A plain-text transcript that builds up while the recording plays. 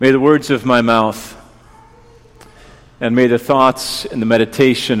May the words of my mouth and may the thoughts and the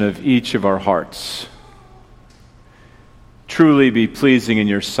meditation of each of our hearts truly be pleasing in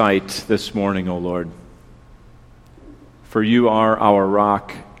your sight this morning, O Lord. For you are our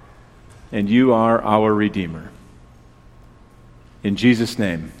rock and you are our Redeemer. In Jesus'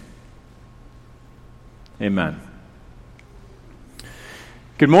 name, amen.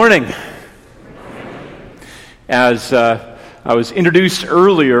 Good morning. As I was introduced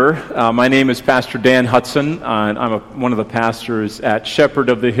earlier, my name is Pastor Dan Hudson, and I'm one of the pastors at Shepherd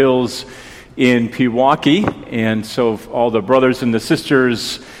of the Hills in Pewaukee. And so all the brothers and the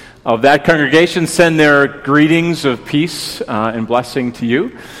sisters of that congregation send their greetings of peace and blessing to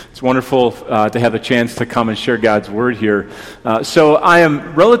you. It's wonderful to have the chance to come and share God's Word here. So I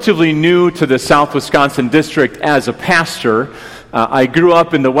am relatively new to the South Wisconsin district as a pastor. I grew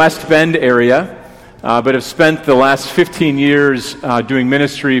up in the West Bend area, but have spent the last 15 years doing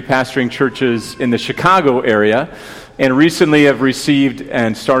ministry, pastoring churches in the Chicago area, and recently have received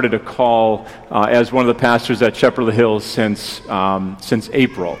and started a call as one of the pastors at Shepherd of the Hills since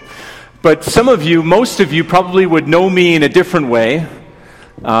April. But most of you probably would know me in a different way.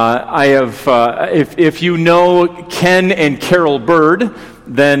 If you know Ken and Carol Bird,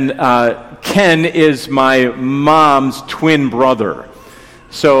 then Ken is my mom's twin brother.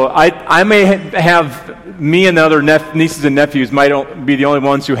 So I may have, me and the other nieces and nephews might be the only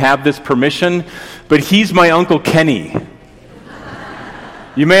ones who have this permission, but he's my Uncle Kenny.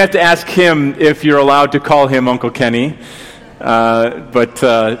 You may have to ask him if you're allowed to call him Uncle Kenny, but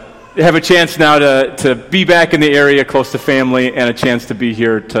have a chance now to be back in the area close to family and a chance to be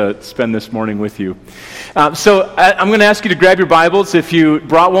here to spend this morning with you. So I'm going to ask you to grab your Bibles. If you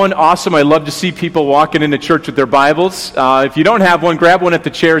brought one, awesome. I love to see people walking into church with their Bibles. If you don't have one, grab one at the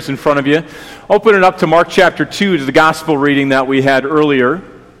chairs in front of you. Open it up to Mark chapter 2, to the gospel reading that we had earlier.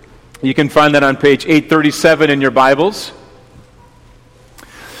 You can find that on page 837 in your Bibles.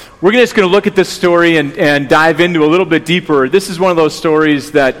 We're just going to look at this story and dive into a little bit deeper. This is one of those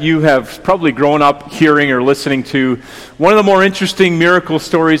stories that you have probably grown up hearing or listening to. One of the more interesting miracle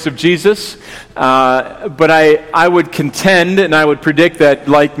stories of Jesus. But I would contend and I would predict that,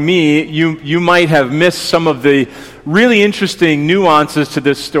 like me, you might have missed some of the really interesting nuances to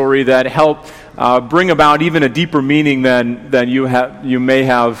this story that help bring about even a deeper meaning than you may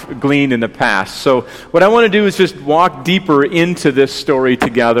have gleaned in the past. So what I want to do is just walk deeper into this story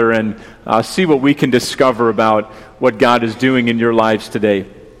together and see what we can discover about what God is doing in your lives today.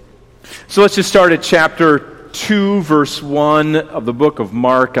 So let's just start at chapter 2, verse 1 of the book of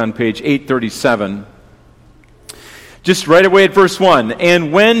Mark on page 837. Just right away at verse 1.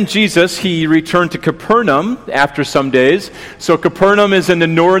 And when Jesus, he returned to Capernaum after some days. So Capernaum is in the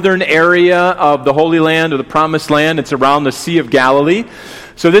northern area of the Holy Land, or the Promised Land. It's around the Sea of Galilee.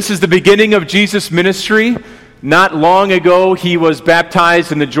 So this is the beginning of Jesus' ministry. Not long ago, he was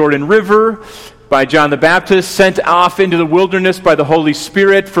baptized in the Jordan River by John the Baptist, sent off into the wilderness by the Holy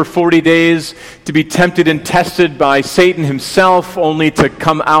Spirit for 40 days to be tempted and tested by Satan himself, only to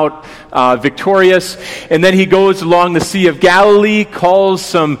come out victorious. And then he goes along the Sea of Galilee, calls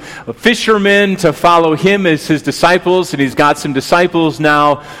some fishermen to follow him as his disciples, and he's got some disciples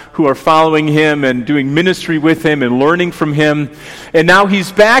now who are following him and doing ministry with him and learning from him. And now he's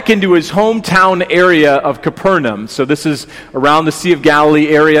back into his hometown area of Capernaum. So this is around the Sea of Galilee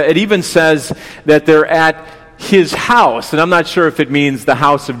area. It even says that they're at his house, and I'm not sure if it means the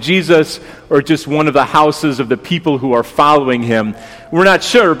house of Jesus or just one of the houses of the people who are following him. We're not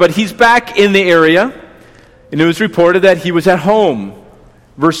sure, but he's back in the area, and it was reported that he was at home.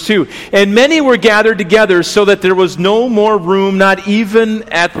 Verse 2, and many were gathered together so that there was no more room, not even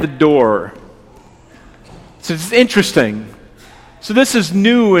at the door. So it's interesting. So this is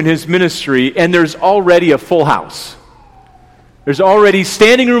new in his ministry, and there's already a full house. There's already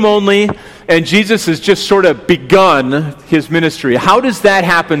standing room only, and Jesus has just sort of begun his ministry. How does that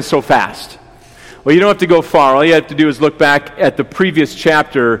happen so fast? Well, you don't have to go far. All you have to do is look back at the previous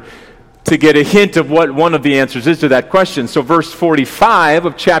chapter to get a hint of what one of the answers is to that question. So verse 45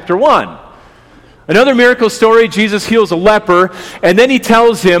 of chapter 1. Another miracle story, Jesus heals a leper, and then he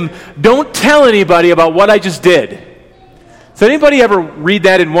tells him, don't tell anybody about what I just did. Does anybody ever read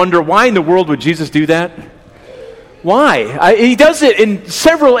that and wonder, why in the world would Jesus do that? Why? He does it in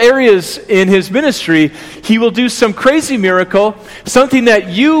several areas in his ministry. He will do some crazy miracle, something that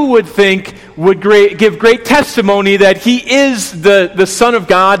you would think would give great testimony that he is the Son of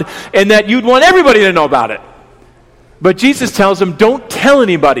God and that you'd want everybody to know about it. But Jesus tells him, don't tell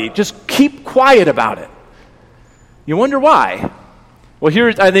anybody. Just keep quiet about it. You wonder why? Well,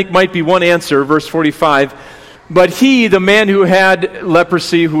 here I think might be one answer, verse 45. But he, the man who had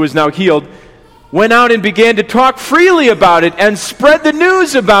leprosy, who was now healed, went out and began to talk freely about it and spread the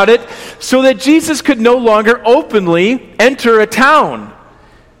news about it so that Jesus could no longer openly enter a town,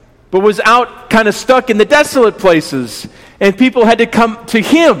 but was out kind of stuck in the desolate places, and people had to come to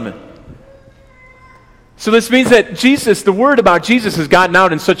him. So this means that Jesus, the word about Jesus has gotten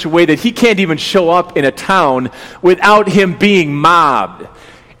out in such a way that he can't even show up in a town without him being mobbed.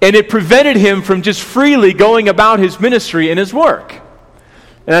 And it prevented him from just freely going about his ministry and his work.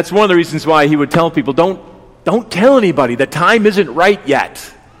 And that's one of the reasons why he would tell people, don't tell anybody, the time isn't right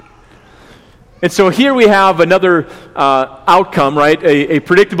yet. And so here we have another outcome, right? A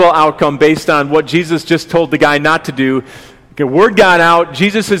predictable outcome based on what Jesus just told the guy not to do. Okay, word got out,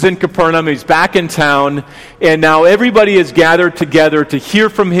 Jesus is in Capernaum, he's back in town, and now everybody is gathered together to hear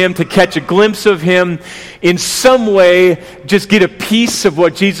from him, to catch a glimpse of him, in some way just get a piece of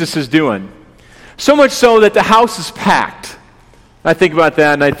what Jesus is doing. So much so that the house is packed. I think about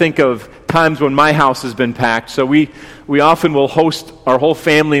that, and I think of times when my house has been packed. So we often will host our whole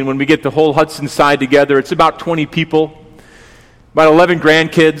family, and when we get the whole Hudson side together, it's about 20 people, about 11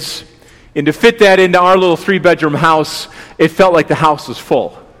 grandkids. And to fit that into our little 3-bedroom house, it felt like the house was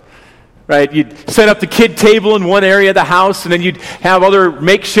full. Right? You'd set up the kid table in one area of the house, and then you'd have other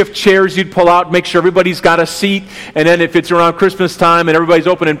makeshift chairs you'd pull out, make sure everybody's got a seat. And then if it's around Christmas time and everybody's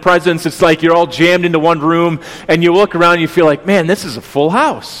opening presents, it's like you're all jammed into one room, and you look around and you feel like, man, this is a full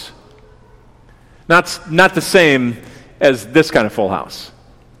house. Not the same as this kind of full house.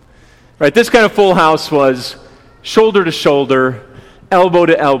 Right? This kind of full house was shoulder to shoulder, elbow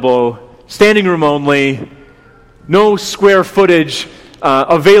to elbow, standing room only, no square footage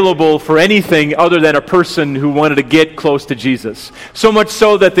available for anything other than a person who wanted to get close to Jesus. So much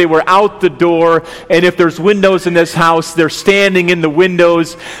so that they were out the door, and if there's windows in this house, they're standing in the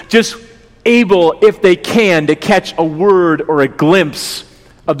windows, just able, if they can, to catch a word or a glimpse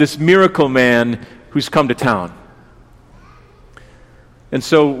of this miracle man who's come to town. And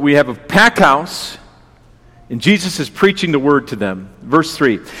so we have a packed house, and Jesus is preaching the word to them. Verse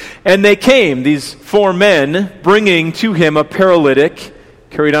 3, and they came, these 4 men, bringing to him a paralytic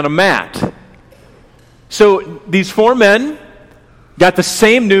carried on a mat. So these 4 men got the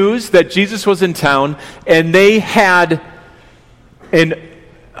same news that Jesus was in town, and they had an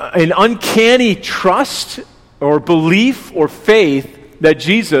uncanny trust or belief or faith that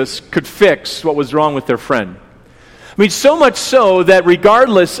Jesus could fix what was wrong with their friend. I mean, so much so that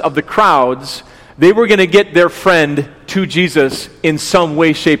regardless of the crowds, they were going to get their friend to Jesus in some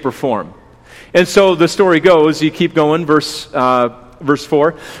way, shape, or form. And so the story goes, you keep going, verse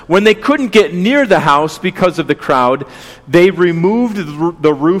 4. When they couldn't get near the house because of the crowd, they removed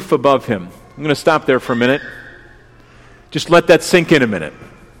the roof above him. I'm going to stop there for a minute. Just let that sink in a minute.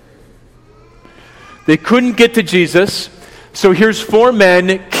 They couldn't get to Jesus, so here's 4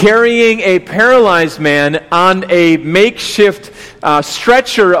 men carrying a paralyzed man on a makeshift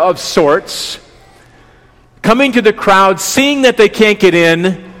stretcher of sorts, coming to the crowd, seeing that they can't get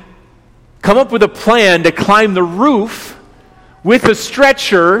in, come up with a plan to climb the roof with a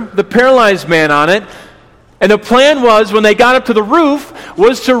stretcher, the paralyzed man on it. And the plan was, when they got up to the roof,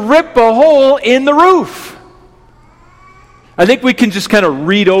 was to rip a hole in the roof. I think we can just kind of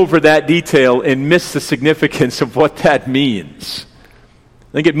read over that detail and miss the significance of what that means.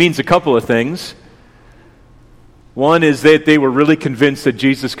 I think it means a couple of things. One is that they were really convinced that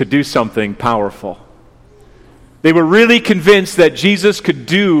Jesus could do something powerful. They were really convinced that Jesus could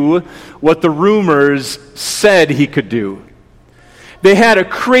do what the rumors said he could do. They had a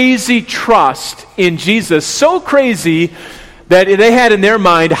crazy trust in Jesus, so crazy that they had in their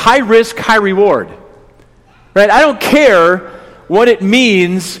mind high risk, high reward. Right? I don't care what it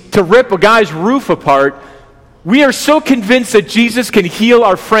means to rip a guy's roof apart. We are so convinced that Jesus can heal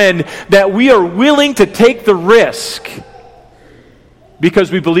our friend that we are willing to take the risk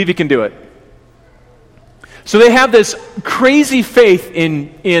because we believe he can do it. So they have this crazy faith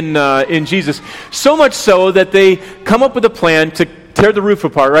in Jesus, so much so that they come up with a plan to tear the roof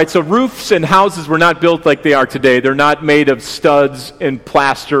apart, right? So roofs and houses were not built like they are today. They're not made of studs and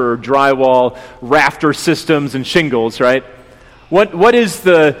plaster or drywall, rafter systems and shingles, right? What is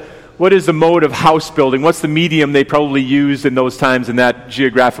the mode of house building? What's the medium they probably used in those times in that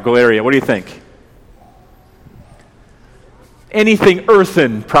geographical area? What do you think? Anything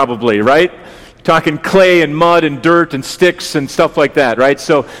earthen, probably, right? Talking clay and mud and dirt and sticks and stuff like that, right?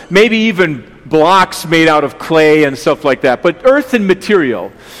 So maybe even blocks made out of clay and stuff like that, but earthen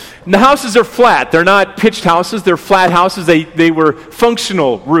material. And the houses are flat. They're not pitched houses. They're flat houses. They were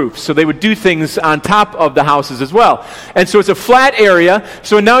functional roofs, so they would do things on top of the houses as well. And so it's a flat area.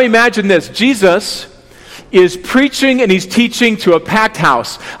 So now imagine this. Jesus is preaching and he's teaching to a packed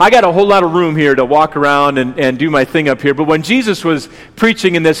house. I got a whole lot of room here to walk around and do my thing up here. But when Jesus was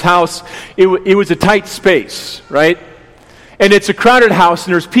preaching in this house, it was a tight space, right? And it's a crowded house,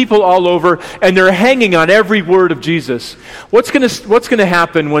 and there's people all over, and they're hanging on every word of Jesus. What's going to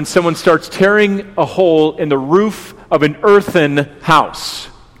happen when someone starts tearing a hole in the roof of an earthen house?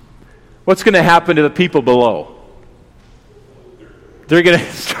 What's going to happen to the people below? They're going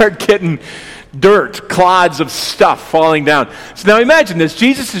to start getting dirt, clods of stuff falling down. So now imagine this.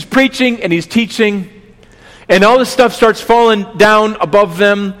 Jesus is preaching and he's teaching, and all this stuff starts falling down above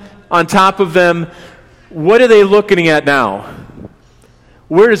them, on top of them. What are they looking at now?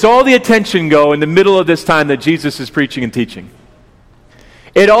 Where does all the attention go in the middle of this time that Jesus is preaching and teaching?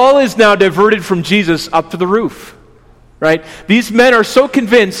 It all is now diverted from Jesus up to the roof, right? These men are so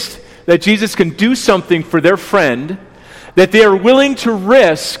convinced that Jesus can do something for their friend that they are willing to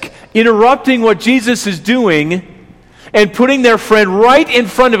risk interrupting what Jesus is doing and putting their friend right in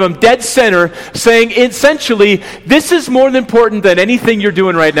front of him, dead center, saying essentially, this is more important than anything you're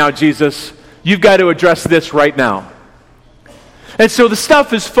doing right now, Jesus. You've got to address this right now. And so the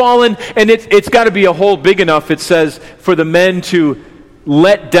stuff is fallen, and it's got to be a hole big enough, it says, for the men to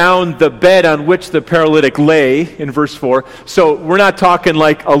let down the bed on which the paralytic lay, in verse 4. So we're not talking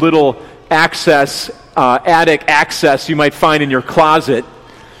like a little attic access you might find in your closet.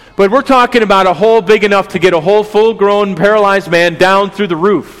 But we're talking about a hole big enough to get a whole full-grown paralyzed man down through the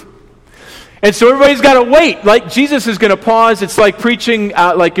roof. And so everybody's got to wait. Like Jesus is going to pause. It's like preaching,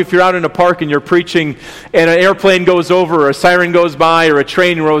 like if you're out in a park and you're preaching and an airplane goes over or a siren goes by or a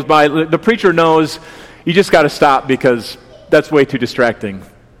train goes by. The preacher knows you just got to stop because that's way too distracting.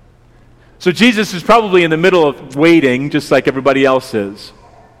 So Jesus is probably in the middle of waiting just like everybody else is.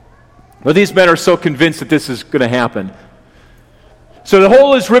 But these men are so convinced that this is going to happen. So the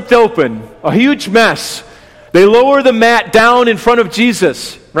hole is ripped open, a huge mess. They lower the mat down in front of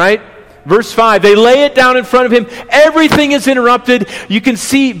Jesus, right? Verse 5, they lay it down in front of him. Everything is interrupted. You can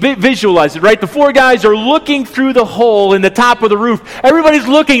see, visualize it, right? The four guys are looking through the hole in the top of the roof. Everybody's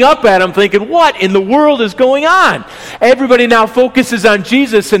looking up at him thinking, what in the world is going on? Everybody now focuses on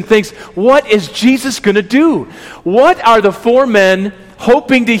Jesus and thinks, what is Jesus going to do? What are the four men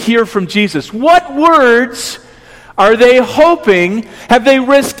hoping to hear from Jesus? What words are they hoping, have they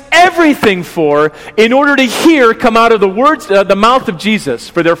risked everything for in order to hear come out of the words, the mouth of Jesus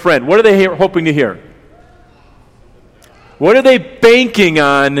for their friend? What are they hoping to hear? What are they banking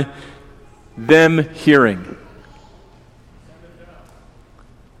on them hearing?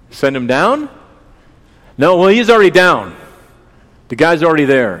 Send him down? No, well, he's already down. The guy's already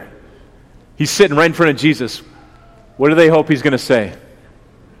there. He's sitting right in front of Jesus. What do they hope he's going to say?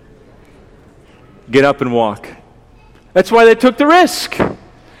 Get up and walk. That's why they took the risk.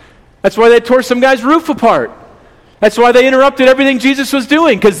 That's why they tore some guy's roof apart. That's why they interrupted everything Jesus was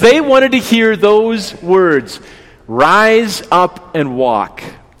doing, because they wanted to hear those words. Rise up and walk.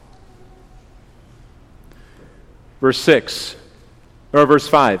 Verse 6, or verse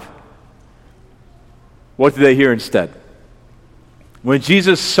 5. What did they hear instead? When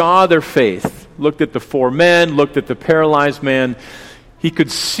Jesus saw their faith, looked at the four men, looked at the paralyzed man, he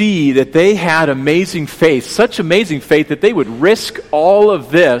could see that they had amazing faith, such amazing faith that they would risk all of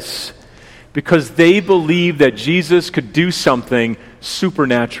this because they believed that Jesus could do something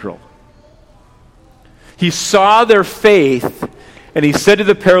supernatural. He saw their faith, and he said to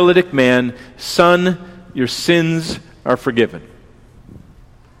the paralytic man, "Son, your sins are forgiven."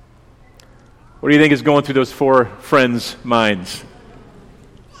 What do you think is going through those four friends' minds?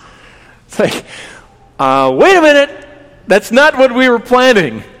 It's like, wait a minute. That's not what we were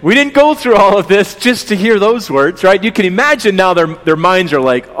planning. We didn't go through all of this just to hear those words, right? You can imagine now their minds are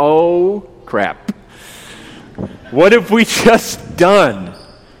like, oh, crap. What have we just done?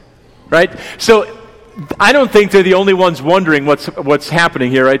 Right? So I don't think they're the only ones wondering what's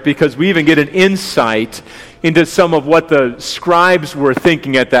happening here, right? Because we even get an insight into some of what the scribes were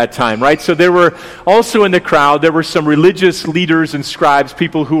thinking at that time, right? So there were also in the crowd, there were some religious leaders and scribes,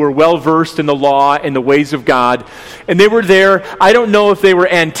 people who were well-versed in the law and the ways of God. And they were there. I don't know if they were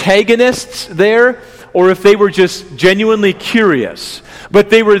antagonists there or if they were just genuinely curious.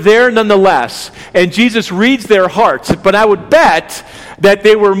 But they were there nonetheless. And Jesus reads their hearts. But I would bet that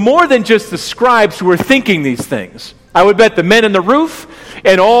they were more than just the scribes who were thinking these things. I would bet the men in the roof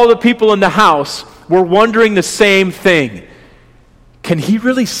and all the people in the house were wondering the same thing. Can he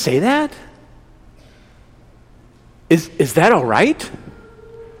really say that? Is that all right?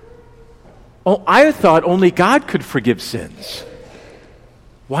 Oh, I thought only God could forgive sins.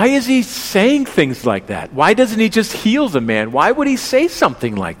 Why is he saying things like that? Why doesn't he just heal the man? Why would he say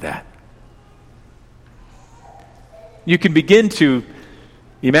something like that? you can begin to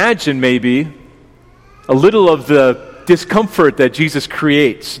imagine maybe a little of the discomfort that Jesus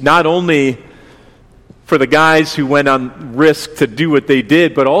creates, not only for the guys who went on risk to do what they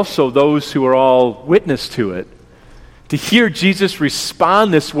did, but also those who are all witness to it. To hear Jesus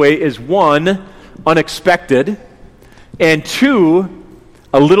respond this way is, one, unexpected, and two,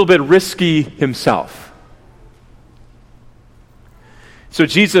 a little bit risky himself. So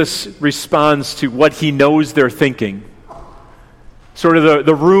Jesus responds to what he knows they're thinking. Sort of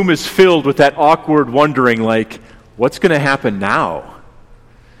the room is filled with that awkward wondering, like, what's going to happen now?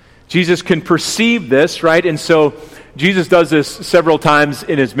 Jesus can perceive this, right? And so Jesus does this several times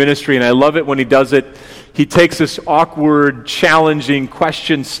in his ministry, and I love it when he does it. He takes this awkward, challenging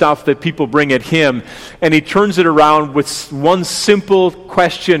question stuff that people bring at him, and he turns it around with one simple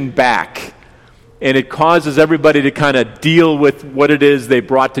question back. And it causes everybody to kind of deal with what it is they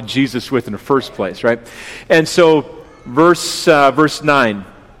brought to Jesus with in the first place, right? And so, verse 9,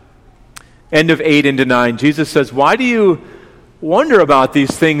 end of 8 into 9, Jesus says, "Why do you wonder about these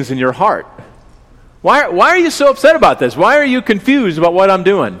things in your heart? Why are you so upset about this? Why are you confused about what I'm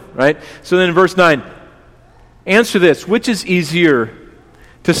doing?" Right? So then in verse 9, answer this: which is easier,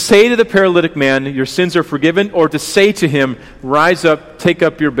 to say to the paralytic man, "Your sins are forgiven," or to say to him, "Rise up, take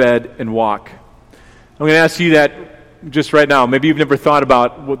up your bed, and walk"? I'm going to ask you that just right now. Maybe you've never thought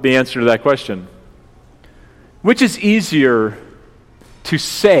about what the answer to that question. Which is easier to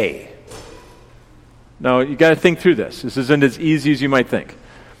say? Now, you got to think through this. This isn't as easy as you might think.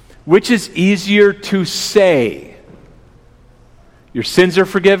 Which is easier to say? Your sins are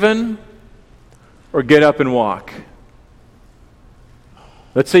forgiven, or get up and walk?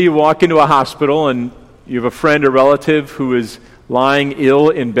 Let's say you walk into a hospital and you have a friend or relative who is lying ill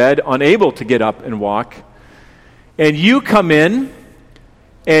in bed, unable to get up and walk. And you come in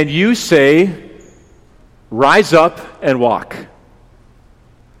and you say, "Rise up and walk."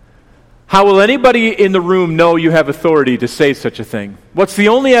 How will anybody in the room know you have authority to say such a thing? What's the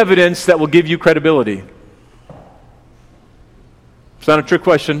only evidence that will give you credibility? It's not a trick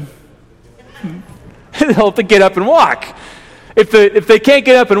question. They'll have to get up and walk. If they can't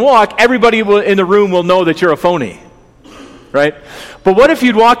get up and walk, everybody in the room will know that you're a phony. Right? But what if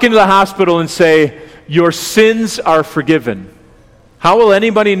you'd walk into the hospital and say, "Your sins are forgiven"? How will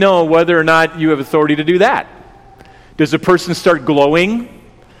anybody know whether or not you have authority to do that? Does a person start glowing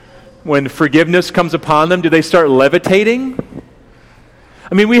when forgiveness comes upon them? Do they start levitating?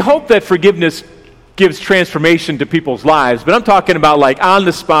 I mean, we hope that forgiveness gives transformation to people's lives, but I'm talking about like on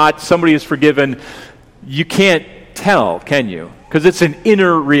the spot, somebody is forgiven. You can't tell, can you? Because it's an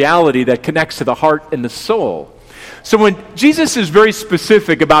inner reality that connects to the heart and the soul. So when Jesus is very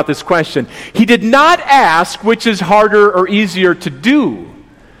specific about this question, he did not ask which is harder or easier to do.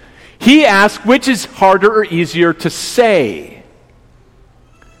 He asked which is harder or easier to say.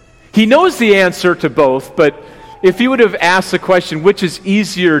 He knows the answer to both, but if he would have asked the question which is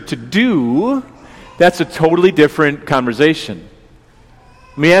easier to do, that's a totally different conversation.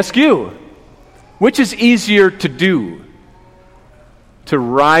 Let me ask you, which is easier to do? To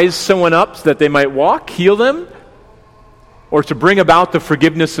rise someone up so that they might walk, heal them? Or to bring about the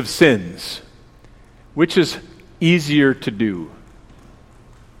forgiveness of sins? Which is easier to do?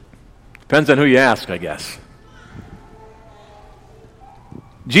 Depends on who you ask, I guess.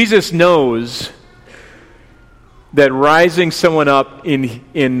 Jesus knows that rising someone up in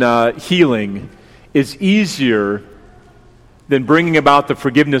healing is easier than bringing about the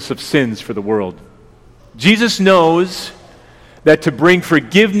forgiveness of sins for the world. Jesus knows that to bring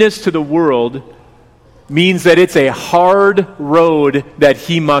forgiveness to the world means that it's a hard road that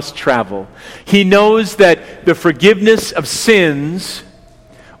he must travel. He knows that the forgiveness of sins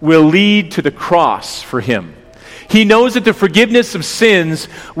will lead to the cross for him. He knows that the forgiveness of sins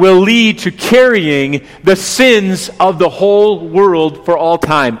will lead to carrying the sins of the whole world for all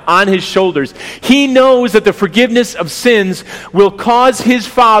time on his shoulders. He knows that the forgiveness of sins will cause his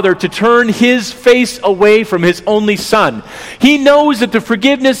Father to turn his face away from his only Son. He knows that the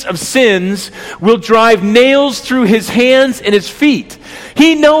forgiveness of sins will drive nails through his hands and his feet.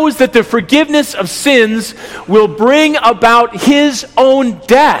 He knows that the forgiveness of sins will bring about his own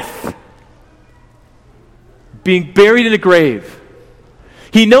death, being buried in a grave.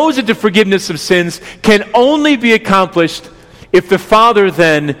 He knows that the forgiveness of sins can only be accomplished if the Father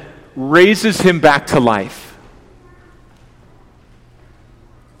then raises him back to life.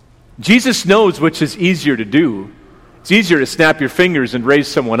 Jesus knows which is easier to do. It's easier to snap your fingers and raise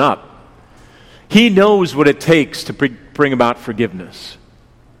someone up. He knows what it takes to bring about forgiveness.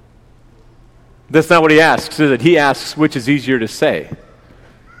 That's not what he asks, is it? He asks which is easier to say.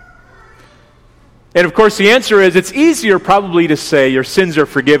 And of course, the answer is it's easier probably to say your sins are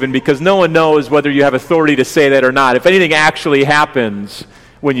forgiven because no one knows whether you have authority to say that or not. If anything actually happens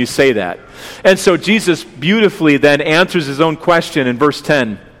when you say that. And so Jesus beautifully then answers his own question in verse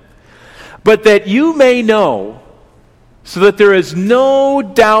 10. But that you may know, so that there is no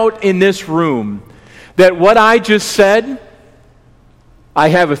doubt in this room, that what I just said, I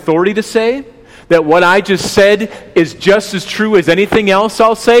have authority to say, that what I just said is just as true as anything else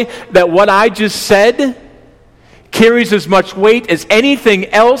I'll say, that what I just said carries as much weight as anything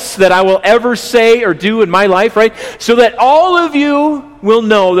else that I will ever say or do in my life, right? So that all of you will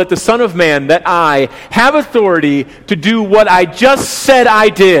know that the Son of Man, that I have authority to do what I just said I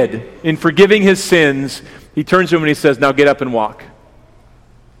did in forgiving his sins. He turns to him and he says, now get up and walk.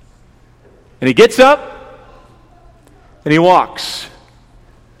 And he gets up and he walks.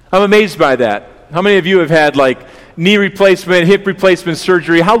 I'm amazed by that. How many of you have had knee replacement, hip replacement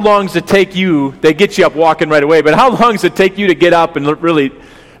surgery? How long does it take you? They get you up walking right away, but how long does it take you to get up and really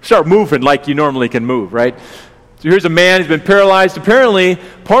start moving like you normally can move, right? So here's a man who's been paralyzed. Apparently,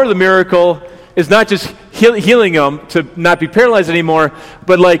 part of the miracle is not just healing him to not be paralyzed anymore,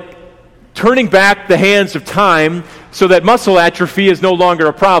 but turning back the hands of time so that muscle atrophy is no longer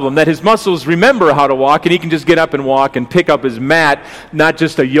a problem, that his muscles remember how to walk and he can just get up and walk and pick up his mat, not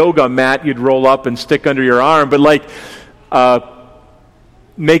just a yoga mat you'd roll up and stick under your arm, but a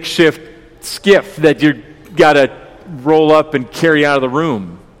makeshift skiff that you got to roll up and carry out of the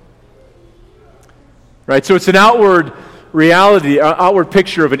room. Right? So it's an outward reality, an outward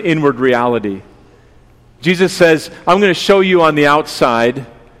picture of an inward reality. Jesus says, I'm going to show you on the outside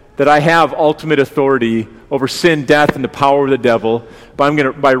that I have ultimate authority over sin, death, and the power of the devil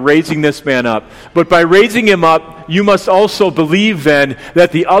by raising this man up. But by raising him up, you must also believe then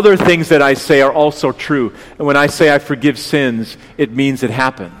that the other things that I say are also true. And when I say I forgive sins, it means it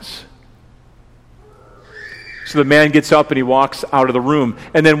happens. So the man gets up and he walks out of the room.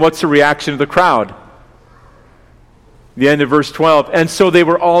 And then what's the reaction of the crowd? The end of verse 12. And so they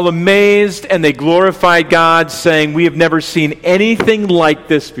were all amazed and they glorified God, saying, we have never seen anything like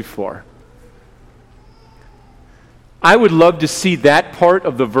this before. I would love to see that part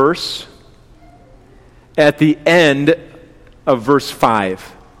of the verse at the end of verse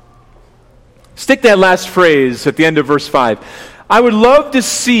 5. Stick that last phrase at the end of verse 5. I would love to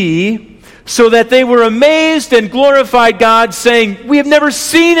see, so that they were amazed and glorified God, saying, we have never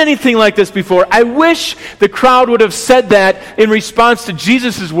seen anything like this before. I wish the crowd would have said that in response to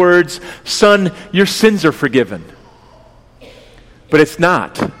Jesus' words, son, your sins are forgiven. But it's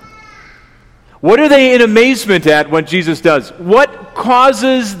not. What are they in amazement at when Jesus does? What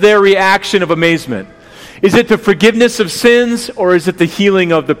causes their reaction of amazement? Is it the forgiveness of sins or is it the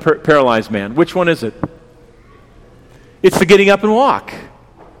healing of the paralyzed man? Which one is it? It's the getting up and walk.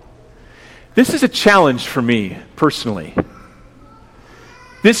 This is a challenge for me personally.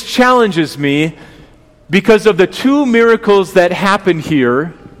 This challenges me because of the two miracles that happened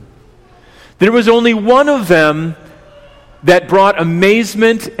here. There was only one of them that brought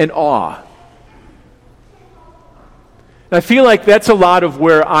amazement and awe. I feel like that's a lot of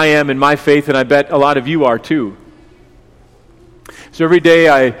where I am in my faith, and I bet a lot of you are too. So every day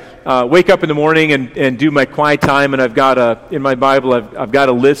I wake up in the morning and do my quiet time, and I've got in my Bible, I've got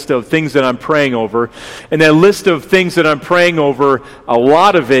a list of things that I'm praying over. And that list of things that I'm praying over, a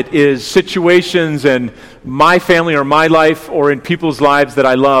lot of it is situations in my family or my life or in people's lives that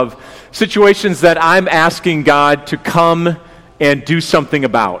I love, situations that I'm asking God to come and do something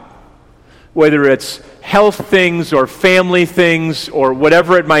about. Whether it's health things or family things or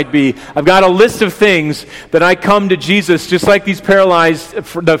whatever it might be. I've got a list of things that I come to Jesus, just like the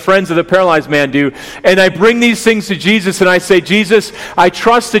friends of the paralyzed man do, and I bring these things to Jesus and I say, Jesus, I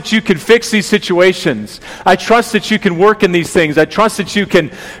trust that you can fix these situations. I trust that you can work in these things. I trust that you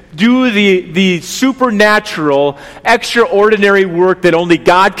can do the supernatural, extraordinary work that only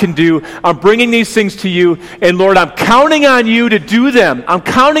God can do. I'm bringing these things to you, and Lord, I'm counting on you to do them. I'm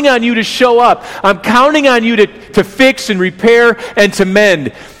counting on you to show up. I'm counting on you to fix and repair and to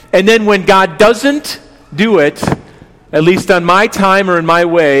mend. And then when God doesn't do it, at least on my time or in my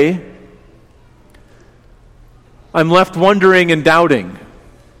way, I'm left wondering and doubting.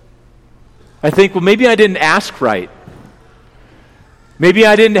 I think, well, maybe I didn't ask right. Maybe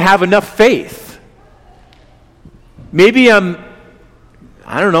I didn't have enough faith. Maybe I'm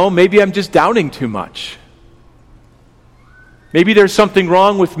just doubting too much. Maybe there's something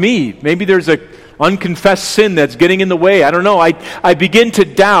wrong with me. Maybe there's an unconfessed sin that's getting in the way. I don't know. I begin to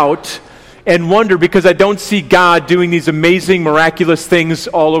doubt and wonder because I don't see God doing these amazing, miraculous things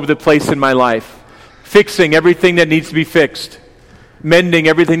all over the place in my life. Fixing everything that needs to be fixed. Mending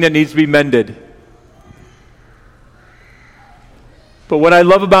everything that needs to be mended. But what I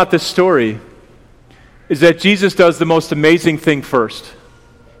love about this story is that Jesus does the most amazing thing first.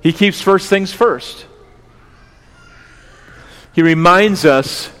 He keeps first things first. He reminds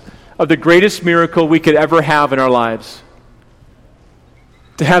us of the greatest miracle we could ever have in our lives.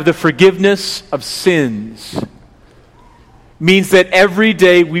 To have the forgiveness of sins means that every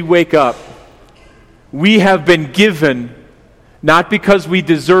day we wake up, we have been given, not because we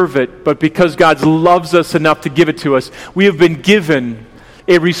deserve it, but because God loves us enough to give it to us. We have been given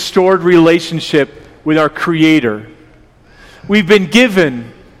a restored relationship with our Creator. We've been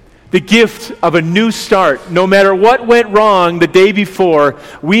given the gift of a new start. No matter what went wrong the day before,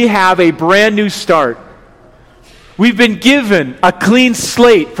 we have a brand new start. We've been given a clean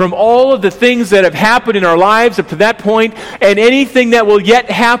slate from all of the things that have happened in our lives up to that point, and anything that will yet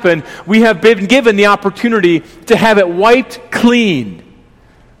happen, we have been given the opportunity to have it wiped clean.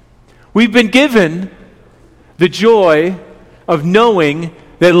 We've been given the joy of knowing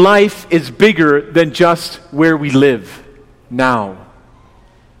that life is bigger than just where we live now.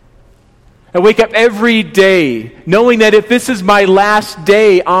 I wake up every day knowing that if this is my last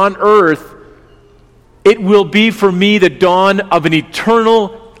day on earth, it will be for me the dawn of an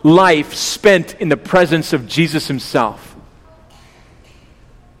eternal life spent in the presence of Jesus himself.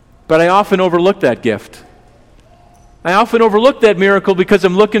 But I often overlook that gift. I often overlook that miracle because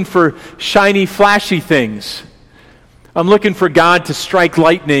I'm looking for shiny, flashy things. I'm looking for God to strike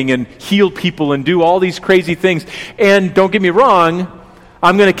lightning and heal people and do all these crazy things. And don't get me wrong,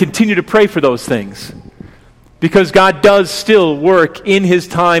 I'm going to continue to pray for those things. Because God does still work in his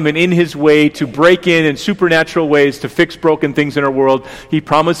time and in his way to break in supernatural ways to fix broken things in our world. He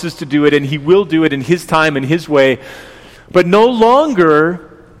promises to do it, and he will do it in his time and his way. But no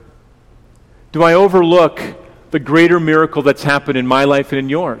longer do I overlook the greater miracle that's happened in my life and in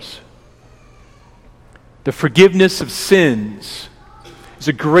yours. The forgiveness of sins is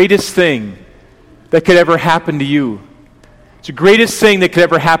the greatest thing that could ever happen to you. It's the greatest thing that could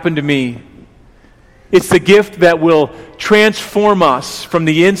ever happen to me. It's the gift that will transform us from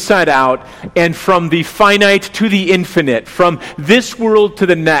the inside out and from the finite to the infinite, from this world to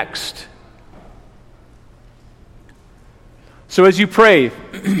the next. So as you pray,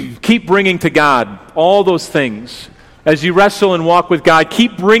 keep bringing to God all those things. As you wrestle and walk with God,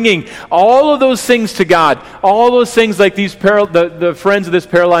 keep bringing all of those things to God. All those things like these the friends of this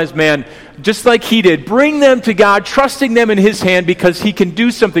paralyzed man, just like he did. Bring them to God, trusting them in his hand because he can do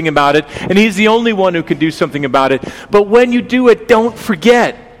something about it, and he's the only one who can do something about it. But when you do it, don't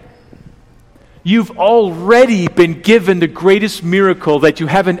forget. You've already been given the greatest miracle that you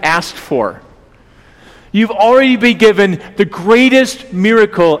haven't asked for. You've already been given the greatest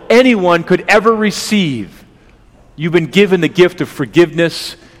miracle anyone could ever receive. You've been given the gift of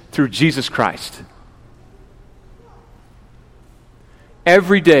forgiveness through Jesus Christ.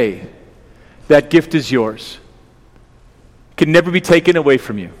 Every day, that gift is yours. It can never be taken away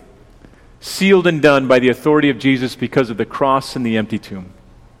from you. Sealed and done by the authority of Jesus because of the cross and the empty tomb.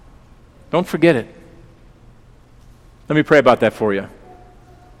 Don't forget it. Let me pray about that for you.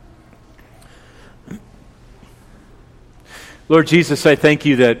 Lord Jesus, I thank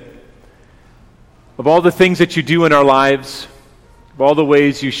you that of all the things that you do in our lives, of all the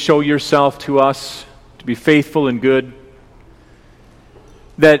ways you show yourself to us to be faithful and good,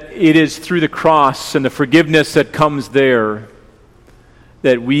 that it is through the cross and the forgiveness that comes there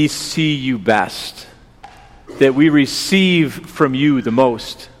that we see you best, that we receive from you the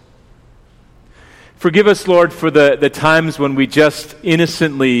most. Forgive us, Lord, for the times when we just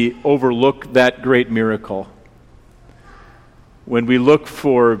innocently overlook that great miracle, when we look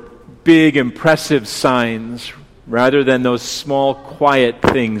for big, impressive signs rather than those small, quiet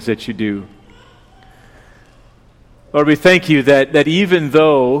things that you do. Lord, we thank you that even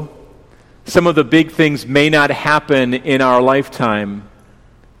though some of the big things may not happen in our lifetime,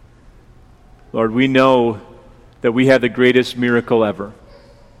 Lord, we know that we have the greatest miracle ever.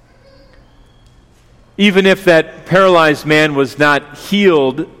 Even if that paralyzed man was not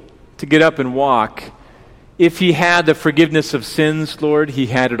healed to get up and walk, if he had the forgiveness of sins, Lord, he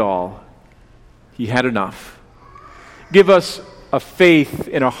had it all. He had enough. Give us a faith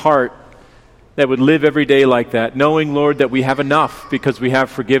in a heart that would live every day like that, knowing, Lord, that we have enough because we have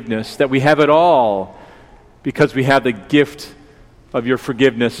forgiveness, that we have it all because we have the gift of your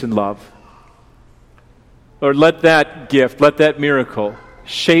forgiveness and love. Lord, let that gift, let that miracle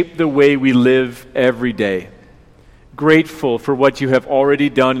shape the way we live every day. Grateful for what you have already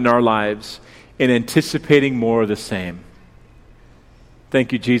done in our lives and anticipating more of the same.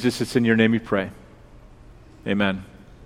 Thank you, Jesus. It's in your name we pray. Amen.